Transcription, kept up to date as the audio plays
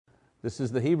This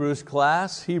is the Hebrews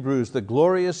class, Hebrews, the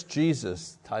Glorious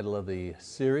Jesus, title of the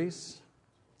series.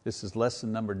 This is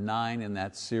lesson number 9 in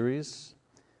that series.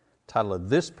 Title of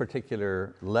this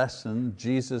particular lesson,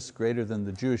 Jesus Greater Than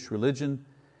the Jewish Religion.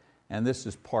 And this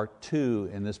is part 2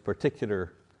 in this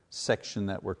particular section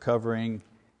that we're covering.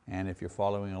 And if you're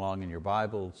following along in your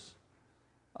Bibles,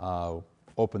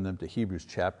 open them to Hebrews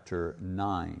chapter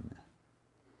 9.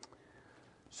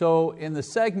 So in the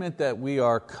segment that we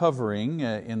are covering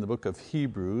in the book of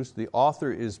Hebrews, the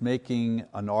author is making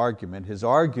an argument. His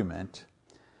argument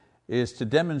is to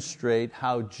demonstrate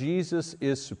how Jesus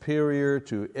is superior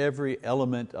to every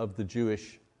element of the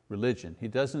Jewish religion. He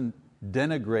doesn't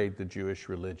denigrate the Jewish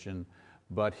religion,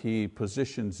 but he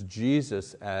positions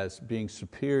Jesus as being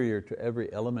superior to every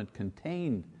element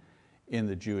contained in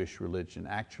the Jewish religion,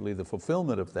 actually the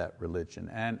fulfillment of that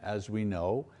religion. And as we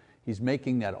know, he's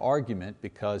making that argument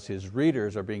because his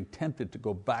readers are being tempted to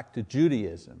go back to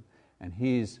Judaism. And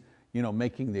he's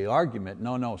making the argument,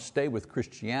 no, stay with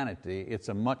Christianity. It's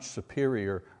a much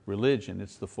superior religion.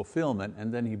 It's the fulfillment.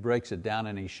 And then he breaks it down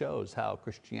and he shows how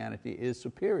Christianity is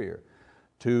superior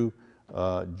to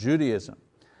Judaism.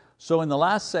 So in the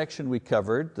last section we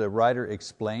covered, the writer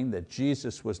explained that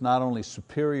Jesus was not only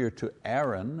superior to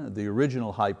Aaron, the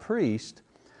original high priest,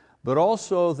 but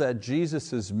also that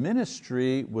Jesus'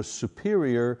 ministry was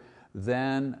superior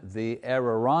than the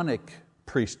Aaronic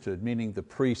priesthood, meaning the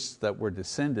priests that were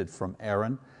descended from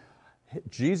Aaron.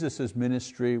 Jesus'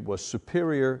 ministry was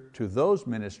superior to those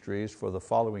ministries for the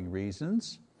following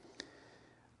reasons.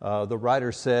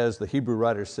 The Hebrew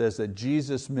writer says that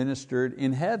Jesus ministered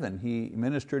in heaven. He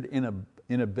ministered in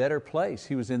a better place.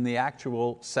 He was in the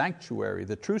actual sanctuary,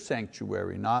 the true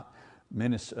sanctuary, not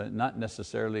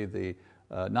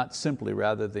simply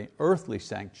the earthly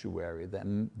sanctuary,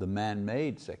 the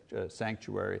man-made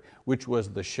sanctuary, which was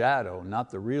the shadow, not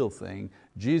the real thing.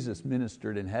 Jesus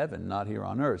ministered in heaven, not here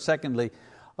on earth. Secondly,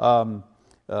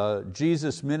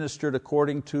 Jesus ministered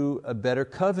according to a better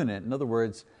covenant. In other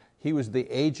words, he was the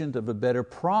agent of a better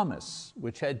promise,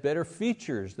 which had better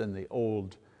features than the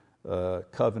old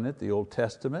covenant, the Old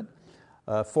Testament.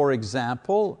 For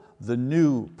example, the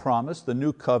new promise, the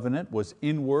new covenant was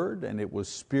inward and it was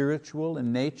spiritual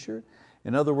in nature.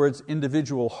 In other words,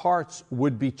 individual hearts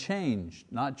would be changed,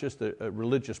 not just a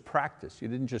religious practice. You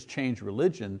didn't just change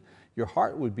religion, your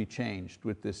heart would be changed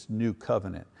with this new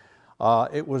covenant.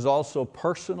 It was also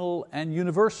personal and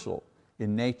universal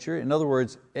in nature. In other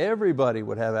words, everybody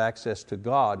would have access to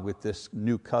God with this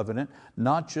new covenant,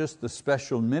 not just the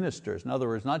special ministers. In other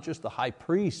words, not just the high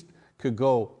priest could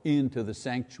go into the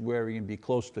sanctuary and be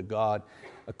close to God.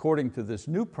 According to this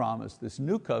new promise, this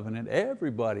new covenant,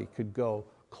 everybody could go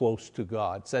close to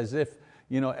God. It's as if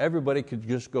everybody could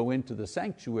just go into the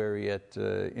sanctuary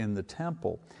in the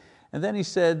temple. And then he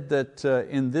said that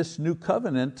in this new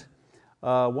covenant,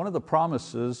 one of the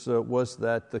promises was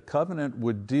that the covenant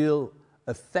would deal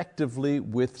effectively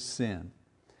with sin.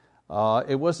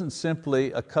 It wasn't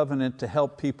simply a covenant to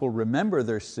help people remember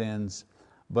their sins,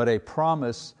 but a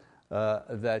promise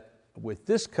that with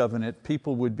this covenant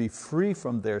people would be free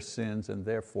from their sins and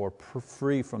therefore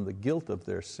free from the guilt of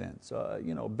their sins.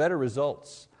 Better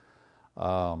results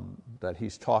that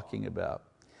he's talking about.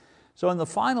 So in the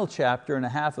final chapter and a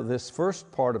half of this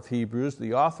first part of Hebrews,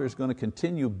 the author is going to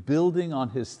continue building on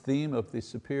his theme of the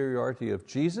superiority of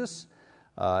Jesus,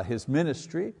 his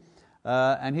ministry,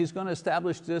 and he's going to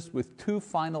establish this with two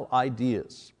final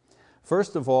ideas.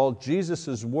 First of all,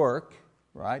 Jesus' work,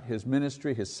 right, his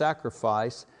ministry, his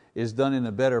sacrifice is done in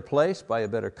a better place by a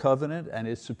better covenant and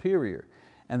is superior.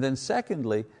 And then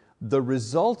secondly, the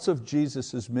results of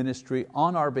Jesus' ministry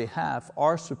on our behalf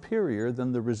are superior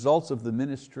than the results of the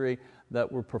ministry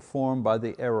that were performed by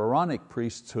the Aaronic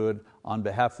priesthood on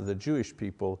behalf of the Jewish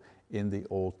people in the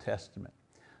Old Testament.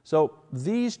 So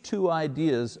these two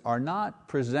ideas are not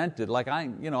presented like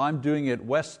I'm doing it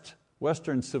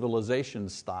Western civilization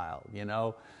style,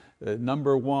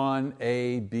 number 1,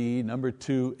 A, B, number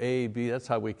 2, A, B. That's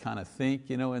how we kind of think,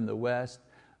 in the West.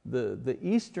 The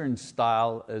Eastern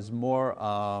style is more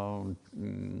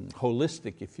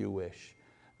holistic, if you wish.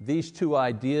 These two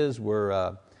ideas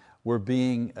were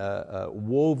being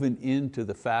woven into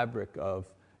the fabric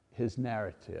of his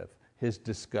narrative, his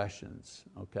discussions.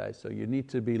 Okay, so you need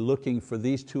to be looking for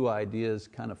these two ideas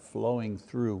kind of flowing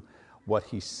through what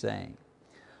he's saying.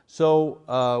 So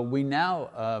he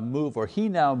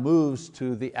now moves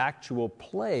to the actual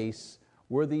place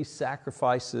where these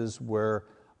sacrifices were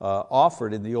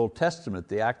offered in the Old Testament,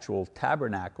 the actual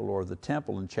tabernacle or the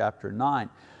temple in chapter 9.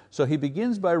 So he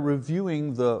begins by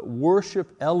reviewing the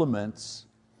worship elements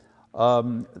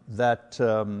that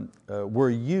were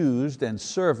used and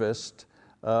serviced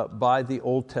by the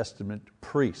Old Testament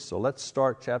priests. So let's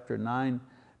start chapter 9,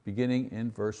 beginning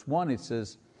in verse 1. It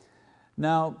says,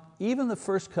 "Now even the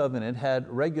first covenant had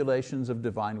regulations of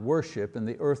divine worship in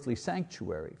the earthly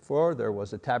sanctuary, for there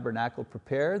was a tabernacle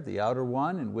prepared, the outer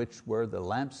one, in which were the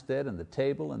lampstand and the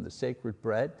table and the sacred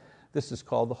bread. This is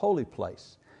called the holy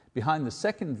place. Behind the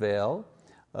second veil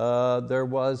there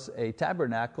was a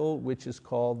tabernacle which is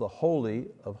called the Holy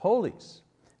of Holies,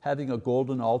 having a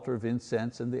golden altar of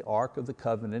incense and the ark of the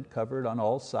covenant covered on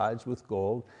all sides with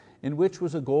gold, in which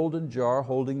was a golden jar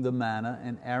holding the manna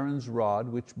and Aaron's rod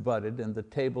which budded and the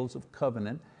tables of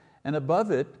covenant, and above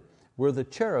it were the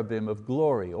cherubim of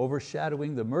glory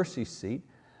overshadowing the mercy seat,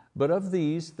 but of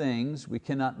these things we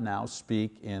cannot now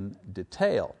speak in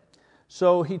detail."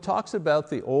 So he talks about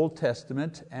the Old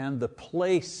Testament and the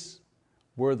place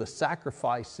where the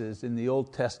sacrifices in the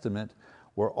Old Testament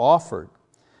were offered.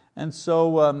 And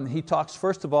so he talks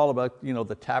first of all about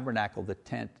the tabernacle, the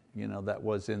tent that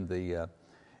was in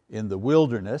the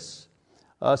wilderness.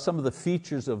 Some of the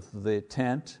features of the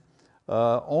tent.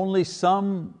 The only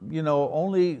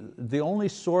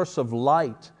source of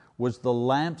light was the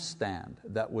lampstand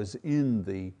that was in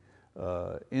the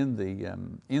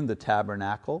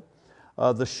tabernacle.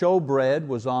 The showbread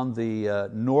was on the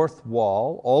north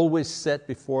wall, always set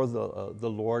before the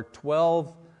Lord.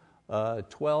 12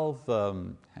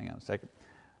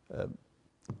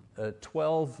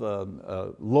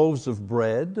 loaves of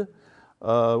bread,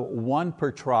 one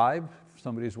per tribe.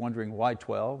 Somebody's wondering why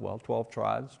 12? Well, 12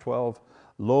 tribes, 12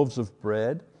 loaves of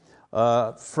bread,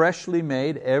 freshly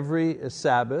made every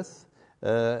Sabbath,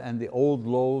 and the old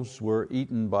loaves were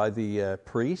eaten by the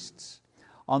priests.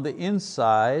 On the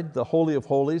inside, the Holy of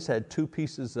Holies had two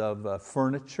pieces of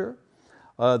furniture.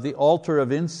 The altar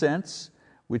of incense,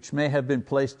 which may have been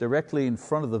placed directly in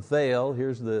front of the veil.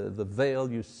 Here's the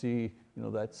veil you see,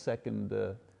 that second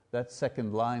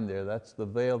line there. That's the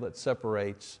veil that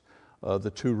separates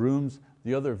the two rooms.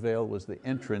 The other veil was the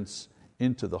entrance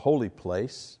into the holy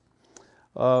place.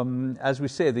 As we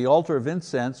say, the altar of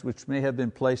incense, which may have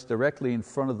been placed directly in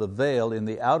front of the veil in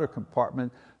the outer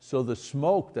compartment, so the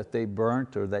smoke that they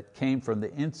burnt or that came from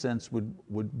the incense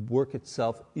would work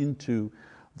itself into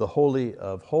the Holy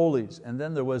of Holies. And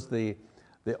then there was the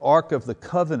Ark of the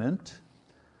Covenant,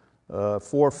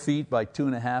 4 feet by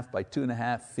 2.5 by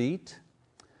 2.5 feet.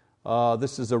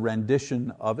 This is a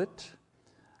rendition of it.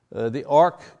 The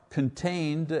ark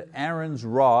contained Aaron's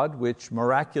rod, which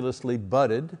miraculously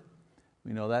budded.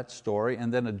 We know that story.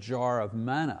 And then a jar of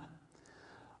manna.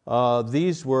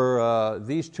 These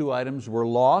two items were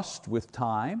lost with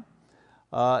time.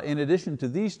 In addition to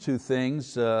these two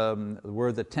things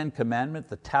were the 10 Commandments,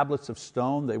 the tablets of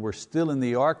stone. They were still in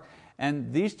the ark.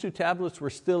 And these two tablets were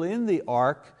still in the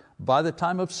ark by the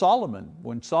time of Solomon.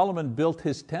 When Solomon built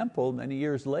his temple many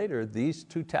years later, these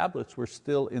two tablets were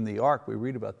still in the ark. We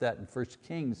read about that in 1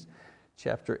 Kings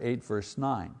chapter 8, verse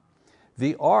 9.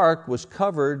 The ark was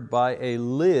covered by a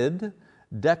lid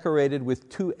decorated with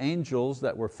two angels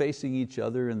that were facing each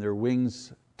other and their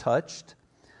wings touched.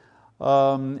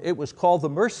 It was called the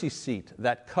mercy seat,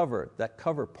 that cover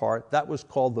part. That was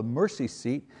called the mercy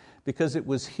seat because it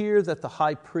was here that the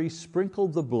high priest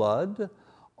sprinkled the blood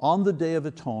on the Day of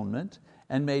Atonement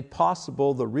and made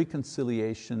possible the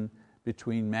reconciliation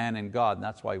between man and God. And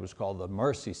that's why it was called the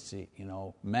mercy seat.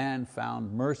 Man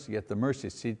found mercy at the mercy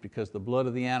seat because the blood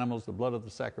of the animals, the blood of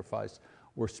the sacrifice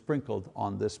were sprinkled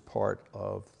on this part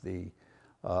of the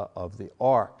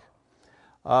ark.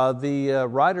 The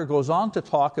writer goes on to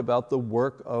talk about the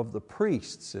work of the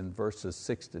priests in verses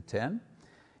 6 to 10.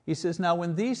 He says, "Now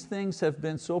when these things have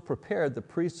been so prepared, the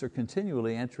priests are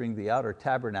continually entering the outer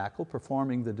tabernacle,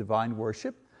 performing the divine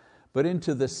worship. But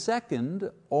into the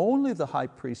second, only the high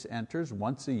priest enters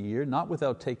once a year, not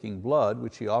without taking blood,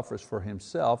 which he offers for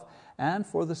himself and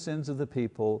for the sins of the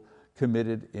people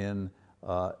committed in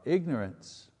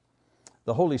ignorance."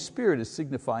 The Holy Spirit is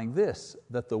signifying this,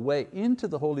 that the way into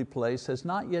the holy place has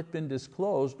not yet been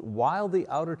disclosed while the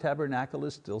outer tabernacle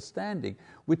is still standing,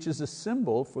 which is a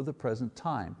symbol for the present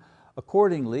time.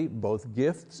 Accordingly, both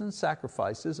gifts and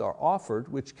sacrifices are offered,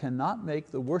 which cannot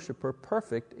make the worshiper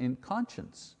perfect in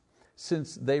conscience,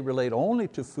 since they relate only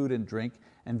to food and drink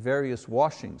and various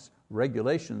washings,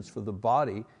 regulations for the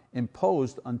body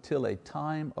imposed until a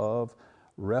time of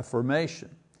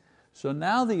reformation. So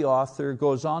now the author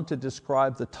goes on to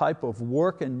describe the type of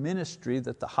work and ministry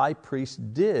that the high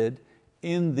priest did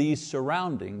in these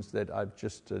surroundings that I've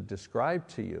just described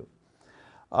to you.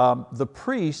 The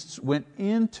priests went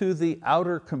into the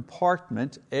outer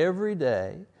compartment every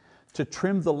day to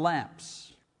trim the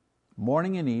lamps,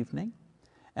 morning and evening,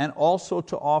 and also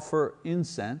to offer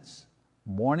incense,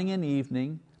 morning and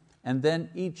evening, and then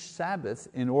each Sabbath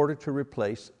in order to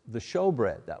replace the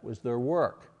showbread. That was their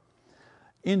work.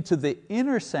 Into the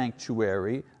inner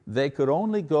sanctuary, they could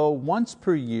only go once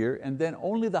per year, and then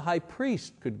only the high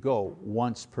priest could go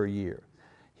once per year.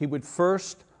 He would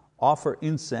first offer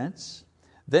incense,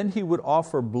 then he would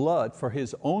offer blood for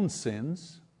his own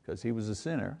sins, because he was a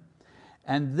sinner,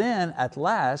 and then at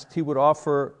last he would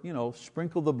offer,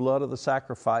 sprinkle the blood of the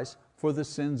sacrifice for the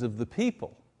sins of the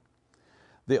people.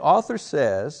 The author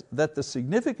says that the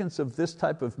significance of this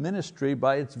type of ministry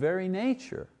by its very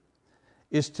nature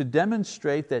is to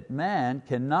demonstrate that man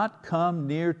cannot come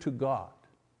near to God.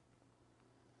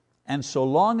 And so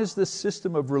long as this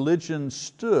system of religion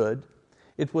stood,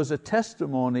 it was a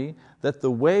testimony that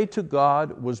the way to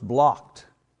God was blocked.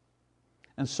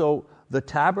 And so the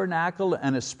tabernacle,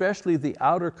 and especially the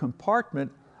outer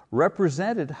compartment,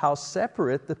 represented how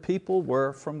separate the people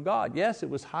were from God. Yes, it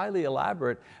was highly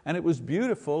elaborate and it was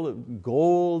beautiful.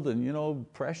 Gold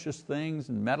and precious things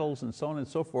and metals and so on and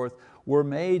so forth were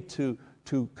made to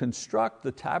construct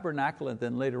the tabernacle and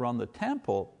then later on the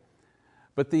temple.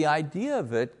 But the idea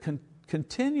of it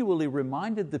continually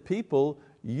reminded the people,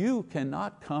 you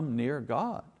cannot come near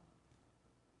God.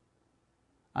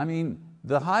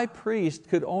 The high priest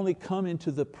could only come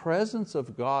into the presence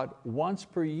of God once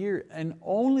per year, and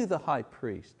only the high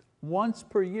priest, once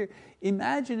per year.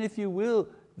 Imagine, if you will,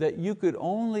 that you could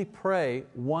only pray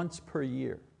once per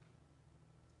year.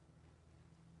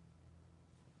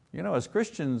 As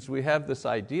Christians, we have this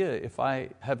idea, if I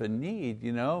have a need,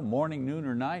 morning, noon,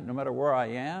 or night, no matter where I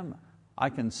am, I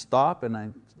can stop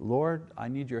and Lord, I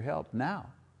need your help now.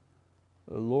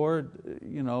 Lord,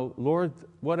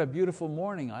 what a beautiful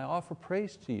morning. I offer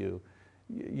praise to you.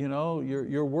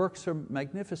 Your works are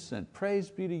magnificent. Praise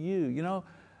be to you.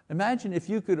 Imagine if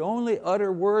you could only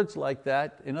utter words like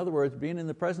that, in other words, being in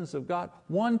the presence of God,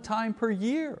 one time per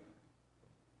year.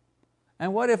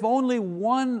 And what if only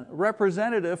one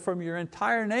representative from your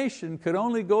entire nation could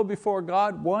only go before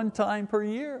God one time per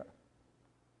year?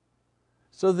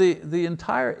 So the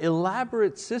entire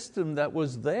elaborate system that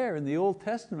was there in the Old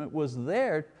Testament was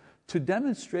there to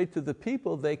demonstrate to the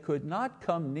people they could not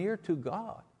come near to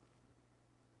God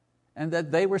and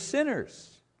that they were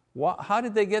sinners. How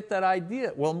did they get that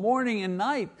idea? Well, morning and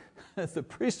night the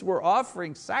priests were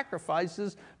offering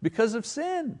sacrifices because of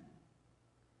sin.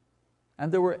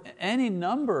 And there were any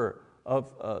number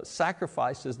of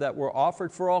sacrifices that were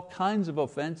offered for all kinds of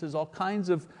offenses, all kinds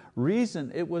of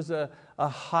reason. It was a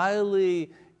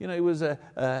highly, it was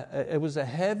a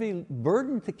heavy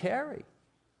burden to carry.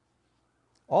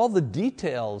 All the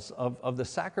details of the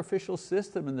sacrificial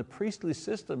system and the priestly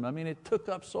system, it took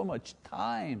up so much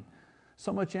time,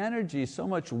 so much energy, so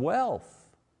much wealth.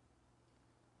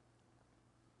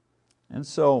 And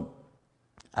so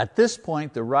at this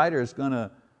point the writer is going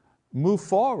to move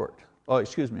forward. Oh,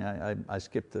 excuse me, I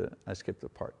skipped the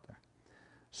part there.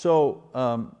 So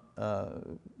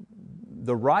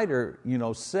the writer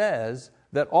says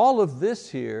that all of this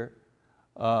here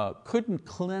couldn't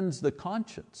cleanse the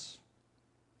conscience.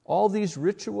 All these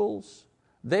rituals,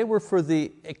 they were for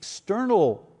the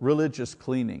external religious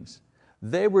cleanings.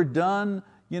 They were done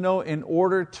in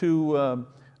order to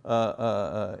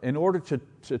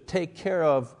take care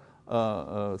of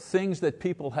things that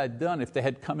people had done. If they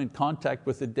had come in contact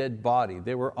with a dead body,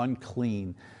 they were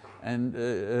unclean. And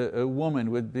a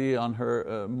woman would be on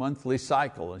her monthly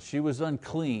cycle and she was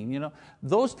unclean.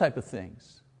 Those type of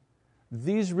things.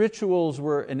 These rituals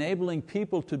were enabling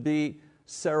people to be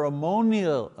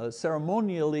ceremonially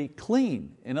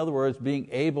clean. In other words, being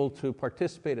able to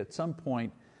participate at some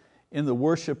point in the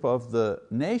worship of the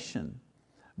nation.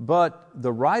 But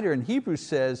the writer in Hebrews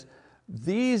says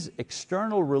these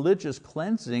external religious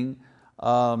cleansing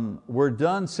were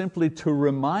done simply to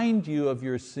remind you of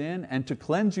your sin and to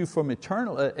cleanse you from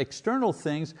external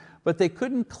things, but they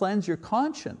couldn't cleanse your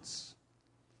conscience.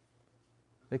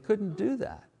 They couldn't do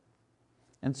that.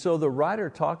 And so the writer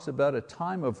talks about a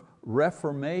time of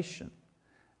reformation.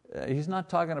 He's not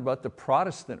talking about the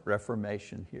Protestant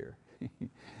Reformation here.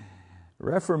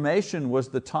 Reformation was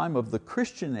the time of the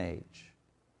Christian age.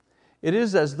 It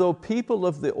is as though people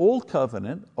of the Old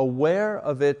Covenant, aware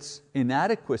of its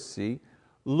inadequacy,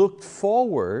 looked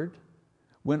forward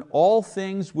when all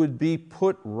things would be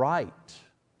put right.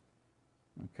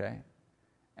 Okay?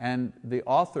 And the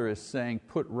author is saying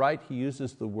put right, he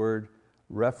uses the word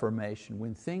reformation,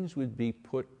 when things would be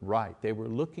put right. They were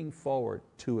looking forward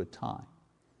to a time.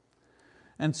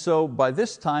 And so by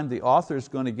this time the author is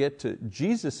going to get to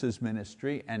Jesus'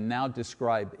 ministry and now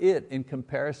describe it in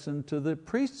comparison to the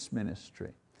priest's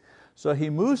ministry. So he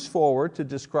moves forward to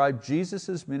describe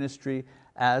Jesus' ministry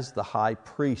as the high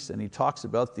priest, and he talks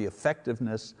about the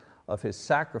effectiveness of His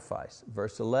sacrifice.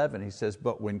 Verse 11, he says,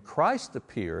 but when Christ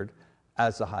appeared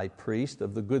as a high priest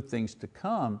of the good things to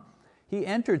come, He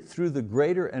entered through the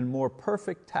greater and more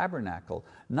perfect tabernacle,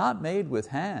 not made with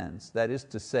hands, that is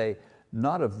to say,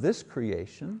 not of this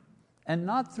creation, and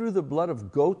not through the blood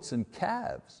of goats and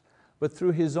calves, but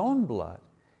through His own blood.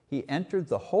 He entered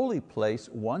the holy place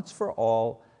once for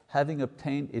all, having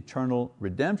obtained eternal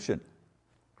redemption.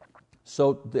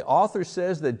 So the author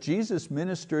says that Jesus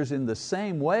ministers in the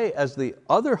same way as the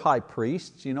other high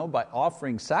priests, by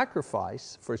offering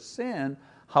sacrifice for sin.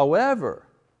 However,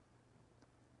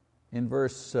 in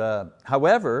verse,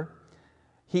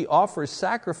 He offers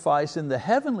sacrifice in the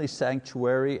heavenly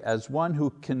sanctuary as one who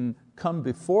can come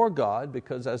before God,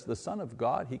 because as the Son of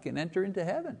God, He can enter into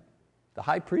heaven. The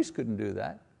high priest couldn't do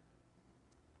that.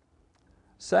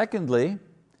 Secondly,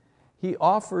 He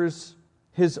offers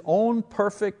His own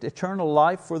perfect eternal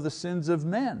life for the sins of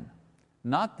men,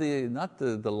 not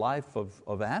the life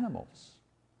of animals.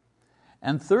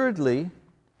 And thirdly,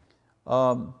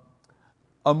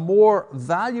 a more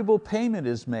valuable payment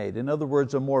is made. In other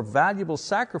words, a more valuable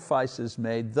sacrifice is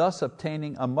made, thus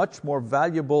obtaining a much more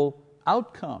valuable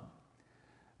outcome.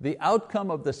 The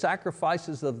outcome of the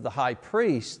sacrifices of the high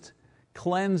priest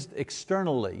cleansed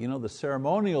externally, the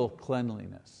ceremonial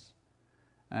cleanliness.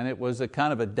 And it was a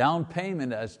kind of a down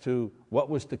payment as to what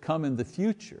was to come in the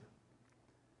future.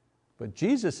 But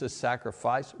Jesus'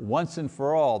 sacrifice, once and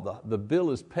for all, the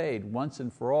bill is paid once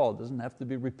and for all. It doesn't have to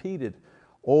be repeated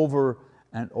over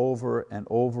and over and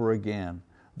over again.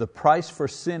 The price for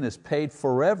sin is paid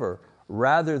forever,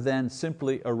 rather than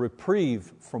simply a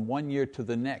reprieve from one year to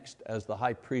the next, as the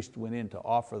high priest went in to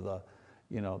offer the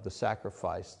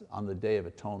sacrifice on the Day of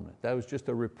Atonement. That was just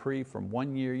a reprieve from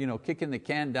 1 year, kicking the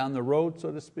can down the road,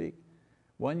 so to speak,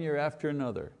 1 year after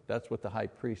another. That's what the high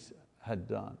priest had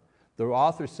done. The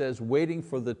author says, waiting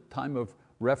for the time of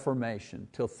Reformation,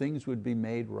 till things would be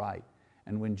made right.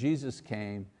 And when Jesus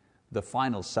came, the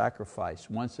final sacrifice,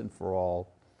 once and for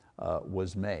all,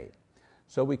 was made.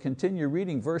 So we continue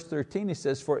reading verse 13. He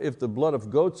says, for if the blood of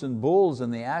goats and bulls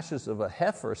and the ashes of a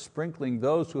heifer, sprinkling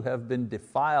those who have been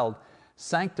defiled,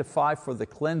 sanctify for the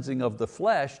cleansing of the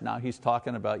flesh. Now he's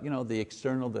talking about the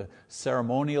external, the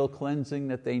ceremonial cleansing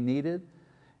that they needed.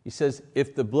 He says,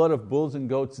 if the blood of bulls and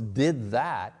goats did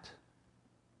that,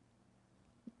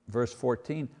 verse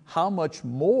 14, how much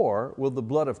more will the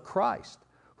blood of Christ,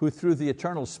 who through the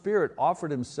eternal Spirit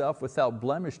offered Himself without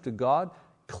blemish to God,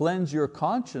 cleanse your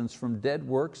conscience from dead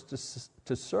works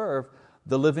to serve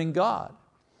the living God.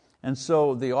 And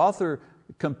so the author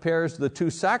compares the two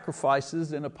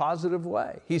sacrifices in a positive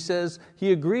way. He says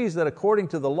he agrees that according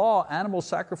to the law, animal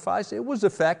sacrifice, it was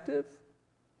effective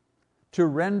to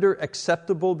render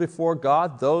acceptable before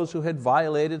God those who had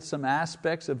violated some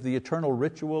aspects of the eternal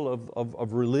ritual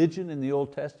of religion in the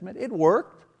Old Testament. It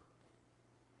worked.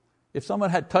 If someone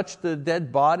had touched a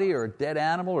dead body or a dead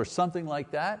animal or something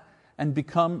like that, and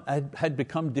had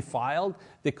become defiled,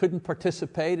 they couldn't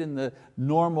participate in the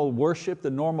normal worship, the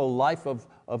normal life of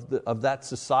that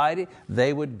society.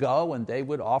 They would go and they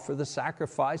would offer the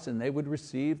sacrifice and they would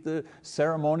receive the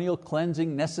ceremonial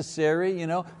cleansing necessary,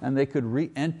 and they could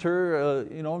re-enter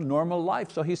normal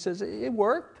life. So he says it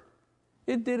worked.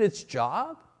 It did its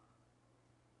job.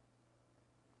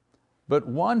 But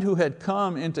one who had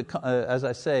come into, as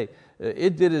I say,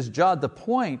 it did its job. The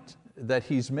point that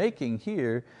he's making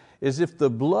here is if the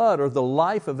blood or the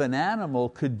life of an animal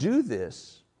could do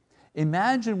this,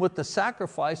 imagine what the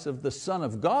sacrifice of the Son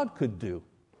of God could do.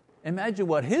 Imagine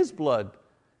what His blood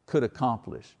could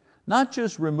accomplish. Not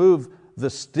just remove the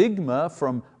stigma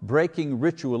from breaking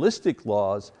ritualistic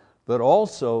laws, but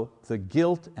also the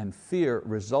guilt and fear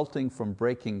resulting from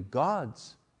breaking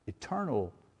God's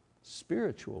eternal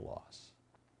spiritual laws.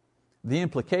 The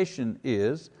implication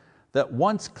is that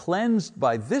once cleansed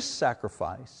by this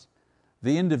sacrifice,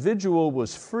 the individual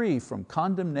was free from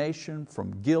condemnation,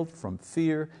 from guilt, from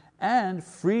fear, and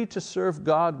free to serve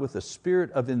God with a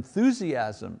spirit of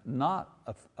enthusiasm, not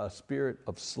a spirit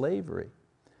of slavery.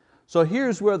 So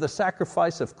here's where the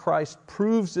sacrifice of Christ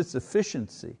proves its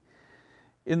efficiency,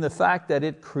 in the fact that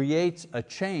it creates a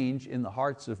change in the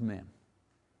hearts of men.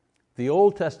 The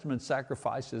Old Testament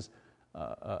sacrifices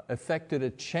affected a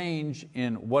change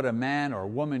in what a man or a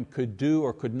woman could do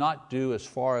or could not do as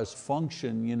far as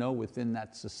function within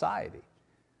that society.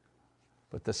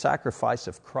 But the sacrifice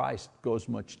of Christ goes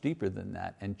much deeper than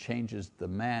that and changes the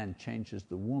man, changes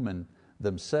the woman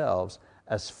themselves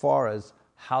as far as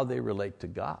how they relate to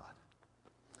God.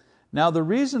 Now the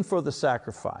reason for the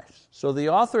sacrifice. So the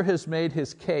author has made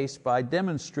his case by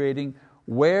demonstrating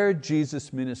where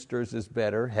Jesus ministers is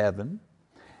better, heaven,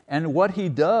 and what He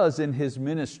does in His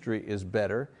ministry is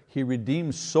better. He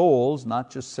redeems souls,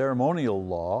 not just ceremonial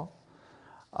law.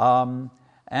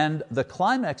 And the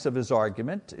climax of his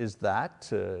argument is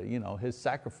that his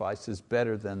sacrifice is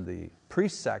better than the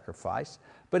priest's sacrifice,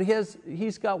 but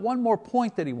he's got one more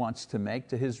point that he wants to make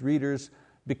to his readers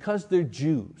because they're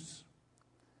Jews.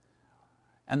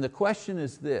 And the question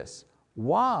is this: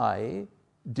 why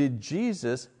did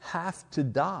Jesus have to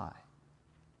die?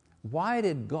 Why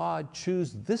did God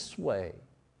choose this way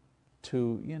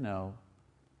to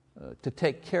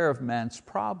take care of man's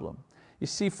problem? You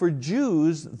see, for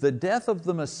Jews, the death of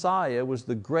the Messiah was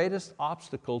the greatest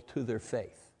obstacle to their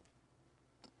faith.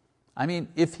 I mean,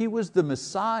 if He was the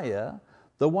Messiah,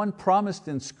 the one promised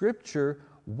in Scripture,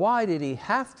 why did He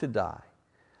have to die?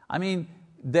 I mean,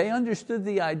 they understood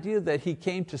the idea that He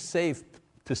came to save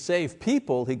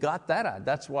people. He got that out.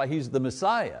 That's why He's the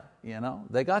Messiah.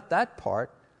 They got that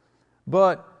part.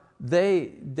 But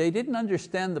they didn't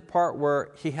understand the part where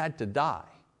He had to die.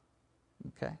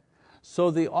 Okay?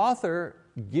 So the author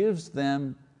gives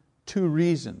them two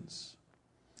reasons.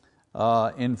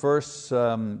 In verse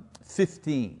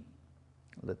 15,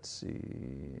 let's see,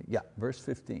 verse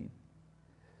 15.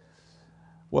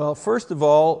 Well, first of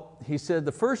all, he said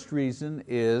the first reason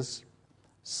is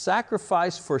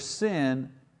sacrifice for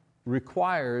sin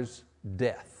requires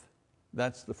death.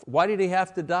 Why did He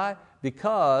have to die?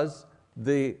 Because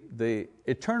the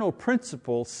eternal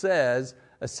principle says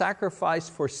a sacrifice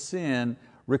for sin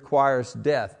requires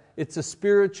death. It's a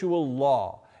spiritual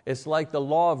law. It's like the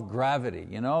law of gravity.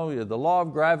 The law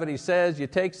of gravity says you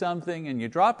take something and you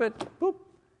drop it, boop,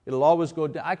 it'll always go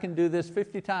down. I can do this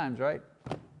 50 times, right?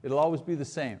 It'll always be the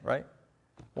same, right?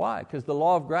 Why? Because the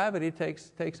law of gravity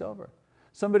takes over.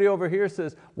 Somebody over here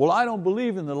says, well, I don't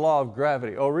believe in the law of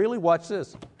gravity. Oh, really? Watch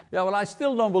this. Yeah, well, I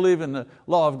still don't believe in the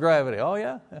law of gravity. Oh,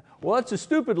 yeah? Well, that's a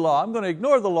stupid law. I'm going to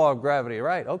ignore the law of gravity,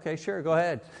 right? Okay, sure, go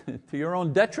ahead. To your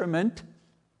own detriment.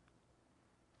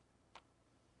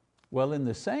 Well, in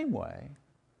the same way,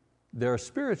 there are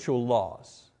spiritual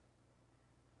laws.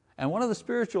 And one of the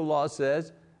spiritual laws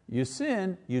says, you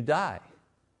sin, you die.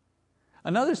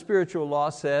 Another spiritual law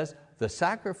says, the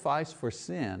sacrifice for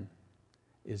sin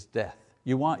is death.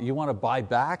 You want to buy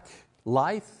back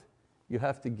life? You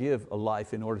have to give a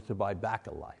life in order to buy back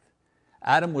a life.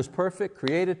 Adam was perfect,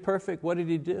 created perfect. What did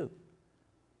he do?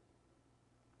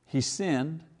 He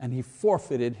sinned and he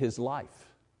forfeited his life.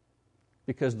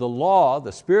 Because the law,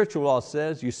 the spiritual law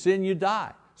says, you sin, you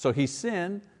die. So he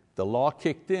sinned, the law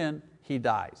kicked in, he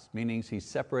dies, meaning he's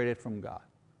separated from God.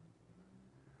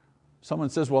 Someone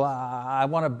says, well, I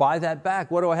want to buy that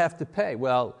back. What do I have to pay?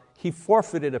 Well, he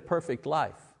forfeited a perfect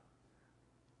life.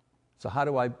 So how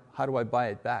do I buy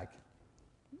it back?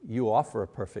 You offer a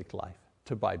perfect life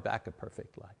to buy back a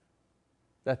perfect life.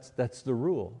 That's the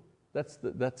rule. That's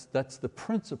the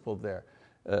principle there.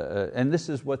 And this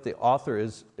is what the author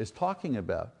is talking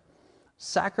about.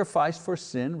 Sacrifice for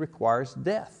sin requires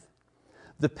death.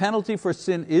 The penalty for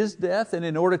sin is death, and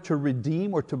in order to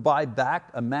redeem or to buy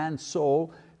back a man's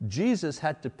soul, Jesus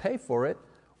had to pay for it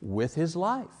with His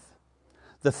life.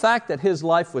 The fact that His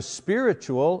life was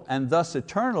spiritual and thus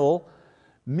eternal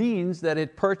means that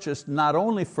it purchased not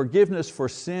only forgiveness for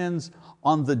sins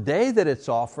on the day that it's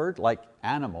offered, like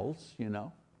animals,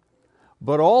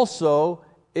 but also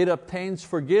it obtains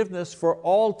forgiveness for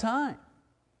all time.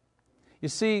 You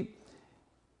see,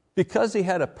 because He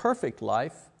had a perfect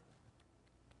life,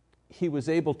 He was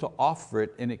able to offer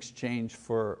it in exchange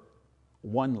for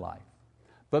one life.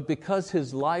 But because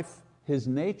His life, His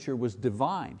nature was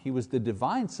divine, He was the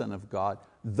divine Son of God,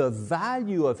 the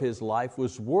value of His life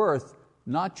was worth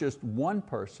not just one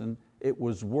person, it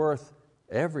was worth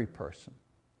every person.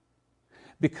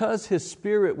 Because His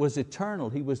Spirit was eternal,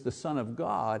 He was the Son of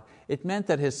God, it meant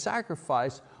that His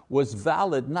sacrifice was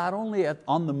valid not only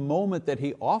on the moment that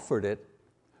He offered it,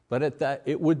 but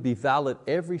it would be valid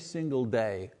every single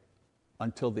day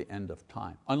until the end of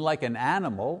time. Unlike an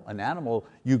animal,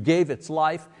 you gave its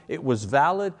life, it was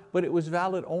valid, but it was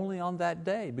valid only on that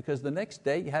day, because the next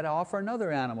day you had to offer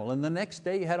another animal, and the next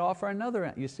day you had to offer another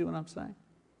animal. You see what I'm saying?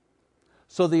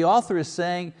 So the author is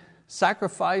saying,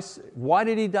 sacrifice, why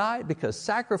did He die? Because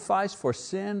sacrifice for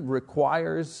sin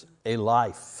requires a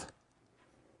life.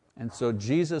 And so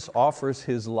Jesus offers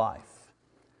His life.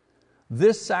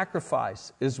 This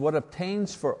sacrifice is what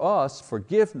obtains for us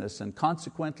forgiveness and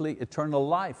consequently eternal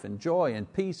life and joy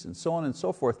and peace and so on and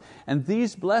so forth. And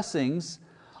these blessings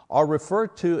are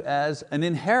referred to as an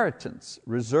inheritance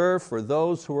reserved for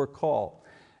those who are called.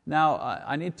 Now,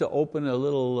 I need to open a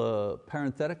little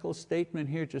parenthetical statement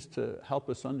here just to help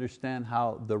us understand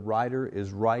how the writer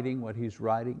is writing what he's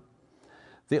writing.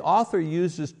 The author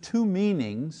uses two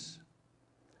meanings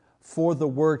for the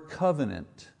word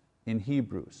covenant in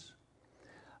Hebrews.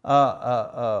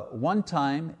 One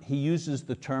time he uses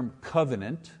the term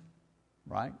covenant,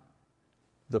 right?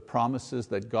 The promises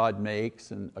that God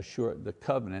makes and assure the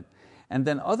covenant. And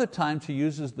then other times he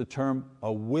uses the term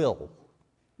a will.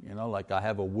 Like I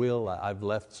have a will, I've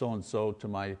left so-and-so to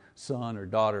my son or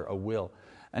daughter, a will.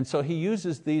 And so he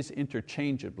uses these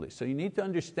interchangeably. So you need to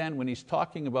understand when he's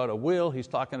talking about a will, he's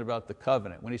talking about the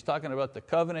covenant. When he's talking about the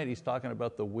covenant, he's talking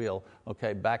about the will,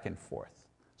 okay, back and forth.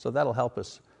 So that'll help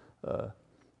us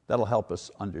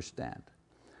understand.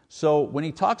 So when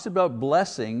he talks about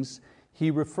blessings,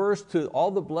 he refers to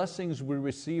all the blessings we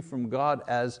receive from God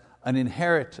as an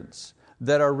inheritance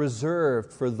that are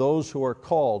reserved for those who are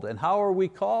called. And how are we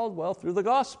called? Well, through the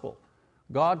gospel.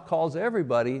 God calls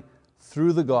everybody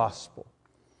through the gospel.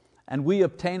 And we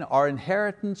obtain our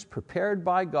inheritance prepared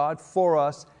by God for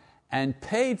us and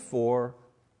paid for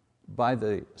by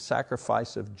the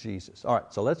sacrifice of Jesus. All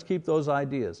right, so let's keep those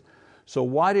ideas. So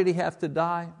why did He have to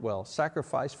die? Well,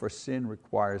 sacrifice for sin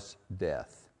requires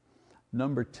death.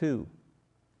 Number two,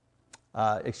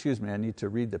 I need to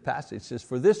read the passage. It says,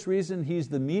 for this reason He's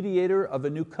the mediator of a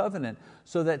new covenant,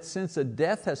 so that since a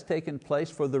death has taken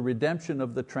place for the redemption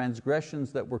of the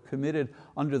transgressions that were committed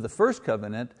under the first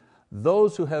covenant,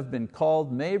 those who have been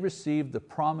called may receive the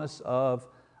promise of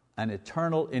an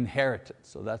eternal inheritance.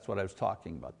 So that's what I was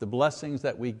talking about. The blessings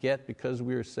that we get because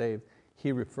we are saved,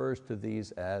 He refers to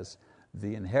these as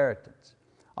the inheritance.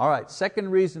 All right,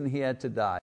 second reason He had to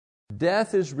die.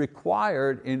 Death is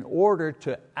required in order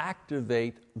to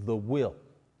activate the will.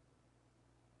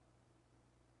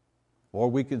 Or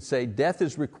we could say death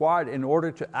is required in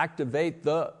order to activate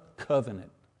the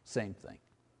covenant. Same thing.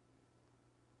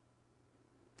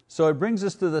 So it brings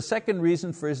us to the second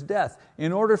reason for His death.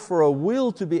 In order for a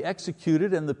will to be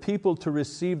executed and the people to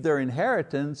receive their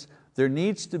inheritance, there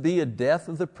needs to be a death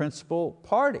of the principal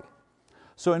party.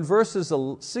 So in verses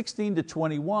 16 to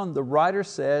 21, the writer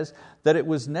says that it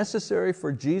was necessary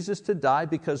for Jesus to die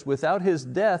because without His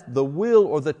death, the will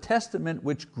or the testament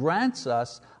which grants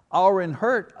us our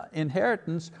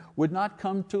inheritance would not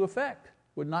come into effect.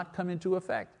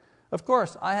 Of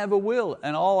course, I have a will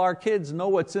and all our kids know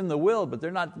what's in the will, but they're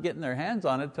not getting their hands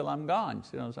on it till I'm gone,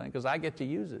 you know what I'm saying? Because I get to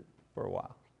use it for a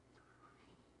while.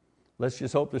 Let's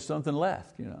just hope there's something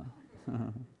left,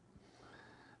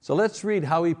 So let's read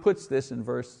how he puts this in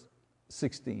verse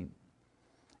 16.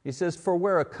 He says, for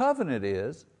where a covenant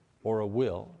is, or a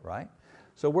will, right?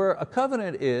 So where a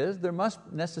covenant is, there must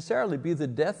necessarily be the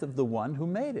death of the one who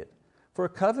made it. For a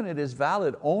covenant is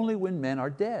valid only when men are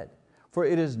dead. For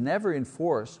it is never in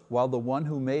force while the one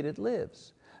who made it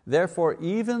lives. Therefore,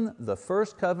 even the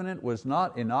first covenant was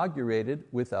not inaugurated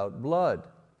without blood.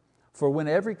 For when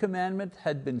every commandment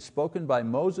had been spoken by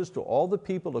Moses to all the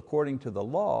people according to the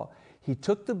law, he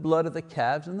took the blood of the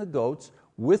calves and the goats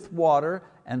with water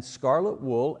and scarlet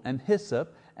wool and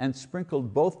hyssop and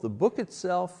sprinkled both the book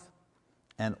itself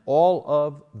and all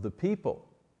of the people,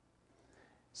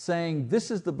 saying,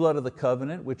 this is the blood of the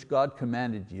covenant which God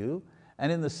commanded you.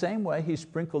 And in the same way he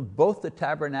sprinkled both the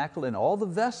tabernacle and all the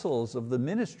vessels of the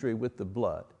ministry with the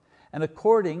blood. And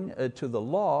according to the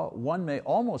law, one may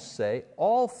almost say,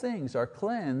 all things are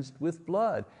cleansed with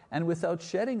blood, and without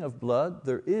shedding of blood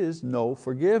there is no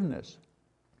forgiveness.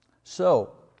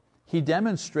 So he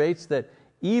demonstrates that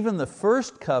even the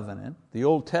first covenant, the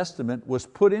Old Testament, was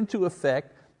put into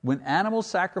effect when animal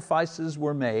sacrifices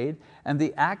were made and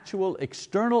the actual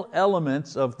external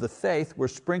elements of the faith were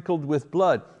sprinkled with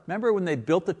blood. Remember when they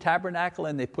built the tabernacle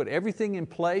and they put everything in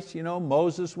place?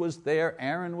 Moses was there,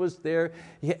 Aaron was there,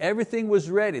 everything was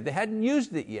ready. They hadn't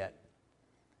used it yet.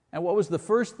 And what was the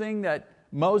first thing that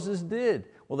Moses did?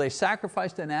 Well, they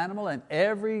sacrificed an animal, and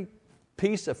every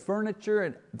piece of furniture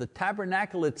and the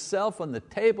tabernacle itself and the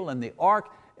table and the ark,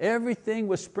 everything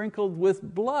was sprinkled with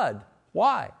blood.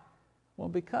 Why? Well,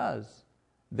 because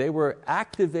they were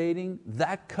activating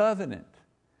that covenant.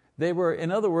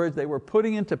 In other words, they were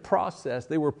putting into process,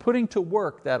 they were putting to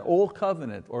work that old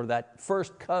covenant or that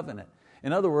first covenant.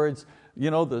 In other words,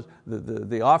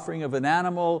 the offering of an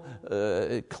animal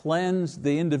cleansed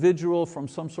the individual from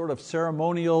some sort of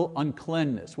ceremonial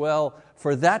uncleanness. Well,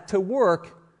 for that to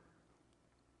work,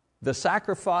 the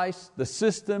sacrifice, the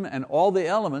system, and all the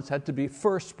elements had to be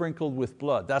first sprinkled with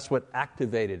blood. That's what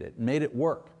activated it, made it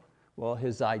work. Well,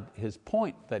 his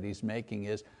point that he's making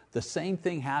is the same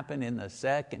thing happened in the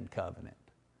second covenant,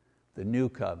 the new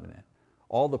covenant.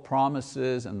 All the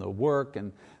promises and the work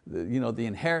and the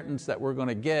inheritance that we're going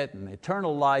to get and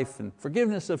eternal life and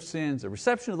forgiveness of sins, the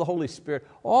reception of the Holy Spirit,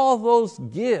 all those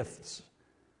gifts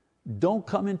don't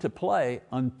come into play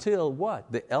until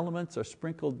what? The elements are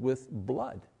sprinkled with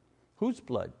blood. Whose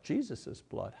blood? Jesus'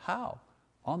 blood. How?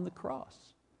 on the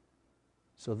cross.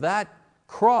 So that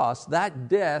cross, that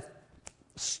death,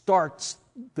 starts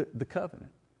the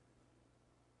covenant,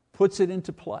 puts it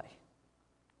into play.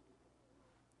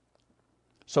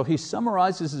 So he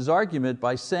summarizes his argument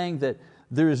by saying that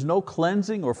there is no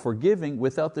cleansing or forgiving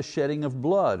without the shedding of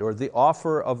blood or the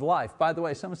offer of life. By the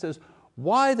way, someone says,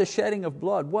 why the shedding of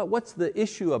blood? What's the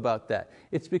issue about that?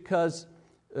 It's because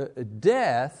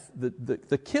death,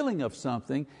 the killing of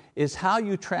something, is how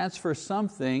you transfer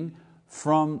something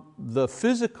from the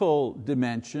physical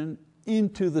dimension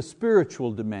into the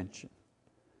spiritual dimension.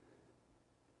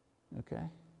 Okay?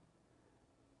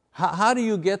 How do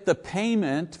you get the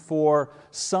payment for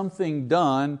something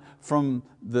done from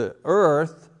the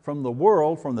earth, from the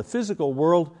world, from the physical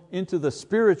world into the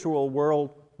spiritual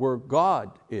world where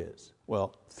God is?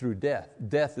 Well, through death.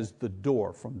 Death is the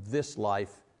door from this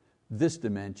life, this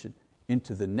dimension,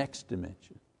 into the next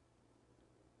dimension.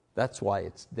 That's why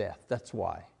it's death. That's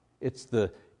why. It's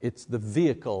the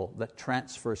vehicle that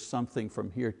transfers something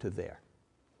from here to there.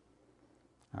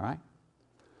 All right?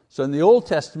 So in the Old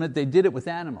Testament, they did it with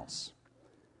animals.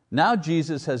 Now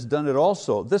Jesus has done it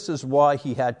also. This is why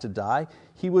He had to die.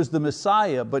 He was the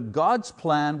Messiah, but God's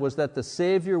plan was that the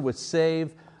Savior would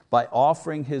save by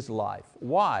offering His life.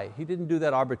 Why? He didn't do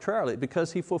that arbitrarily,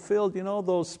 because He fulfilled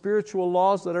those spiritual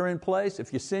laws that are in place.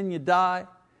 If you sin, you die.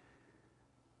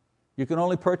 You can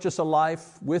only purchase a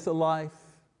life with a life.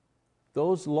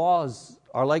 Those laws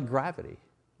are like gravity.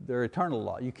 They're eternal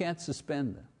law. You can't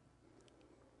suspend them.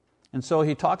 And so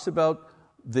He talks about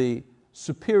the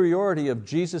superiority of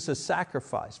Jesus'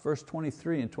 sacrifice, verse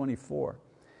 23 and 24.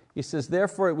 He says,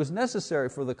 therefore it was necessary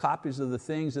for the copies of the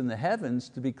things in the heavens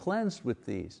to be cleansed with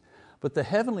these, but the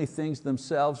heavenly things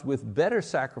themselves with better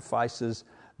sacrifices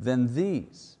than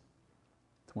these.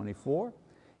 24.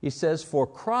 He says, for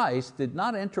Christ did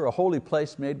not enter a holy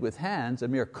place made with hands, a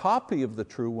mere copy of the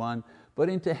true one, but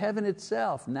into heaven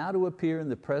itself, now to appear in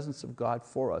the presence of God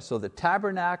for us. So the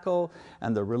tabernacle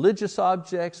and the religious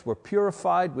objects were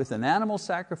purified with an animal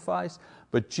sacrifice,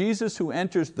 but Jesus, who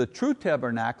enters the true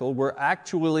tabernacle, where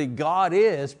actually God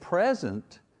is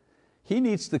present, He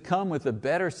needs to come with a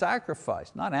better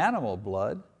sacrifice, not animal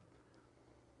blood.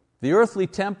 The earthly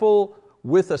temple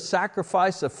with a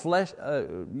sacrifice of flesh,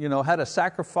 had a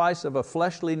sacrifice of a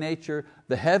fleshly nature.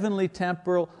 The heavenly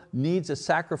temple needs a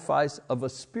sacrifice of a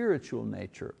spiritual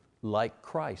nature, like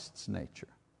Christ's nature.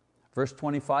 Verse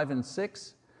 25 and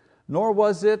 6, nor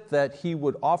was it that He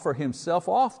would offer Himself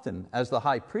often, as the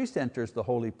high priest enters the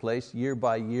holy place year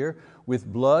by year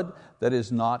with blood that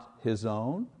is not His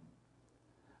own.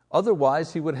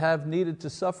 Otherwise He would have needed to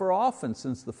suffer often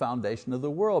since the foundation of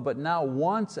the world. But now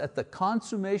once at the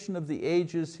consummation of the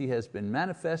ages He has been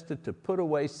manifested to put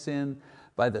away sin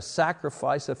by the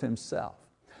sacrifice of Himself.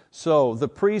 So the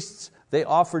priests, they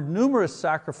offered numerous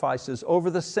sacrifices over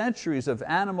the centuries of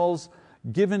animals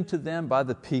given to them by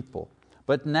the people.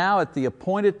 But now at the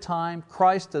appointed time,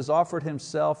 Christ has offered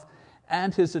Himself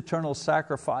and His eternal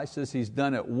sacrifices. He's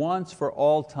done it once for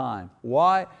all time.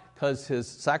 Why? Because His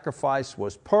sacrifice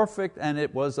was perfect and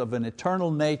it was of an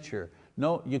eternal nature.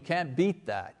 No, you can't beat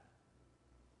that.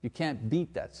 You can't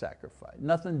beat that sacrifice.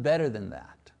 Nothing better than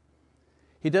that.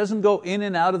 He doesn't go in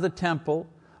and out of the temple,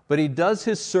 but He does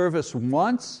His service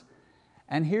once,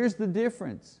 and here's the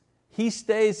difference. He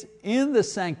stays in the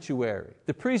sanctuary.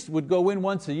 The priest would go in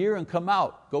once a year and come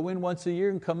out, go in once a year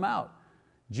and come out.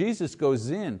 Jesus goes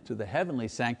into the heavenly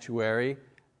sanctuary,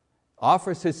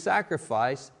 offers His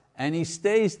sacrifice, and He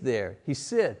stays there. He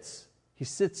sits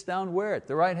down where? At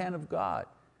the right hand of God.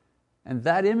 And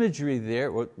that imagery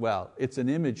there, well, it's an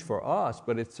image for us,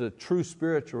 but it's a true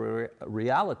spiritual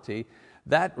reality.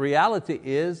 That reality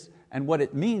is, and what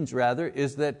it means rather,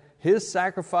 is that His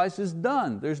sacrifice is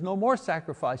done. There's no more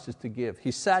sacrifices to give.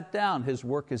 He sat down, His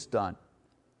work is done.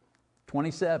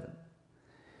 27.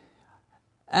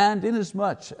 And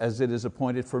inasmuch as it is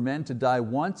appointed for men to die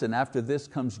once, and after this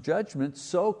comes judgment,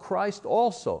 so Christ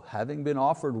also, having been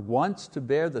offered once to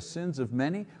bear the sins of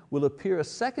many, will appear a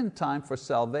second time for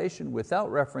salvation without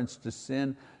reference to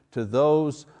sin to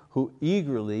those who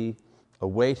eagerly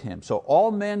await Him. So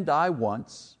all men die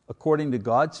once, according to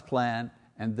God's plan,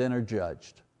 and then are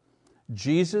judged.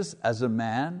 Jesus, as a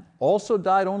man, also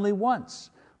died only once,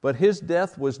 but His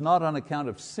death was not on account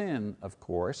of sin, of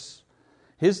course.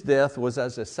 His death was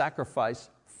as a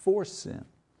sacrifice for sin.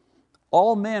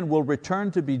 All men will return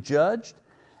to be judged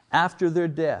after their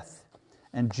death.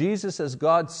 And Jesus, as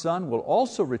God's Son, will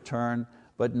also return,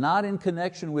 but not in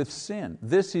connection with sin.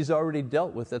 This He's already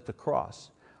dealt with at the cross.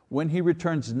 When He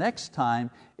returns next time,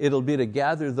 it'll be to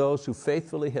gather those who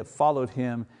faithfully have followed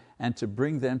Him and to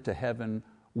bring them to heaven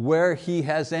where He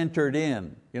has entered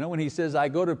in. When He says, I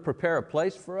go to prepare a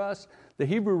place for us, the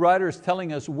Hebrew writer is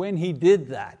telling us when He did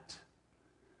that.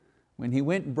 When He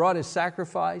went and brought His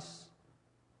sacrifice,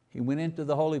 He went into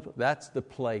the holy place. That's the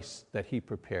place that He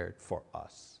prepared for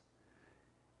us.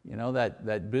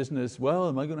 That business, well,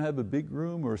 am I going to have a big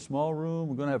room or a small room?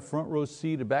 We're going to have front row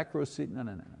seat, a back row seat?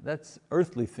 No. That's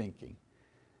earthly thinking.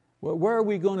 Well, where are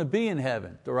we going to be in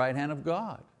heaven? The right hand of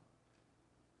God.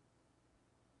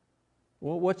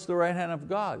 Well, what's the right hand of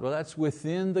God? Well, that's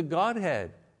within the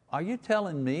Godhead. Are you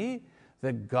telling me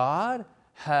that God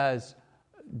has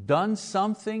done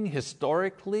something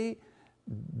historically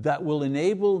that will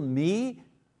enable me,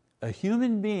 a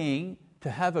human being, to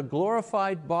have a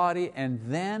glorified body and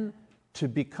then to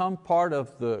become part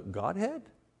of the Godhead?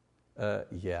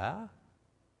 Yeah.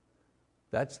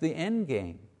 That's the end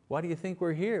game. Why do you think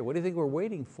we're here? What do you think we're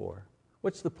waiting for?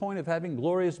 What's the point of having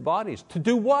glorious bodies? To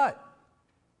do what?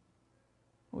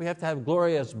 We have to have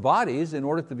glorious bodies in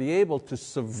order to be able to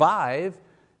survive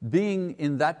being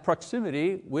in that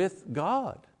proximity with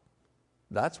God.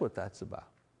 That's what that's about.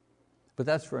 But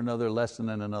that's for another lesson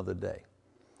and another day.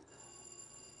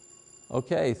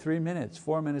 Okay, 3 minutes,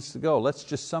 4 minutes to go. Let's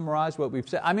just summarize what we've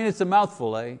said. It's a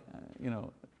mouthful, eh?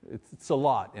 It's a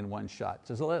lot in one shot.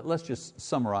 So let's just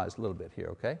summarize a little bit here,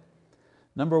 okay?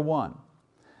 Number one,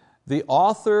 the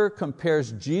author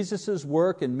compares Jesus'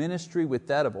 work and ministry with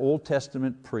that of Old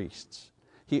Testament priests.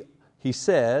 He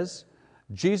says,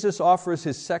 Jesus offers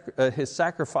His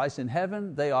sacrifice in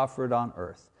heaven, they offer it on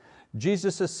earth.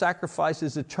 Jesus' sacrifice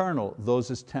is eternal,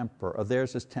 theirs is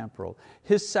temporal.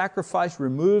 His sacrifice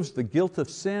removes the guilt of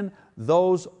sin,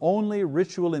 those only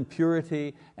ritual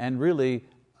impurity and really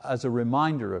as a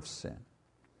reminder of sin.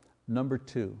 Number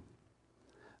two,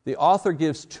 the author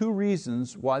gives two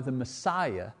reasons why the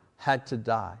Messiah had to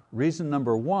die. Reason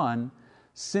number one,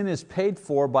 sin is paid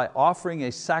for by offering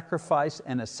a sacrifice,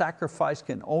 and a sacrifice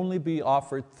can only be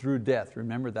offered through death.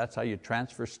 Remember, that's how you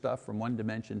transfer stuff from one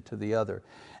dimension to the other.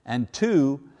 And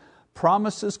two,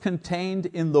 promises contained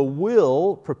in the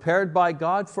will prepared by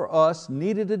God for us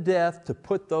needed a death to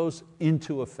put those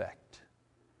into effect.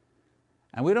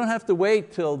 And we don't have to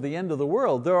wait till the end of the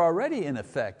world. They're already in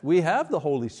effect. We have the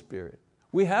Holy Spirit.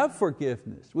 We have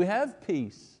forgiveness. We have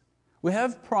peace. We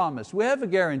have promise. We have a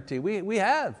guarantee. We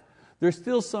have. There's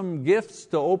still some gifts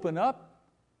to open up.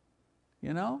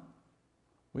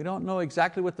 We don't know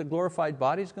exactly what the glorified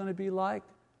body is going to be like.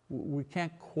 We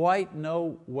can't quite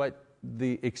know what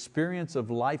the experience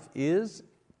of life is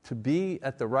to be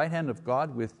at the right hand of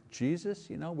God with Jesus.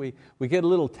 We get a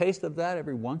little taste of that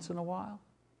every once in a while.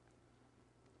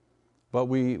 But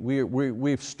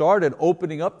we've started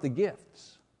opening up the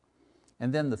gifts.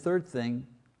 And then the third thing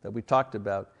that we talked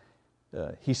about,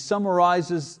 he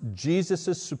summarizes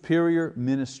Jesus' superior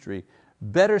ministry.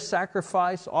 Better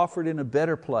sacrifice offered in a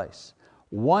better place.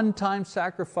 One-time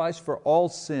sacrifice for all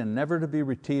sin, never to be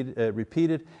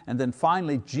repeated. And then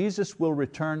finally, Jesus will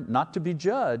return not to be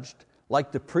judged.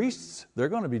 Like the priests, they're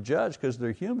going to be judged because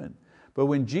they're human. But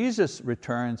when Jesus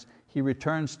returns, He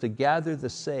returns to gather the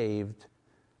saved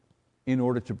in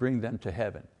order to bring them to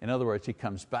heaven. In other words, He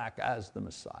comes back as the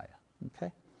Messiah.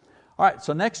 Okay? All right,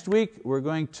 so next week we're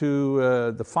going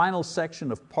to the final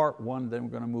section of part 1, then we're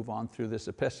going to move on through this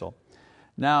epistle.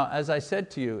 Now, as I said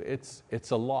to you,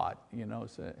 it's a lot.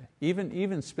 So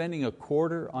even spending a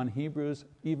quarter on Hebrews,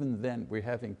 even then we're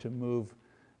having to move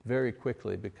very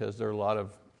quickly because there are a lot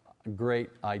of great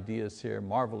ideas here,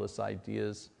 marvelous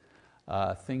ideas,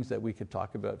 things that we could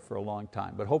talk about for a long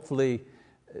time. But hopefully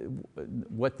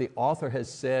what the author has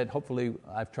said, hopefully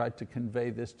I've tried to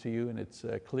convey this to you and it's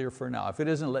clear for now. If it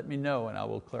isn't, let me know and I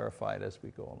will clarify it as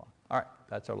we go along. All right,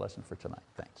 that's our lesson for tonight.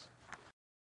 Thanks.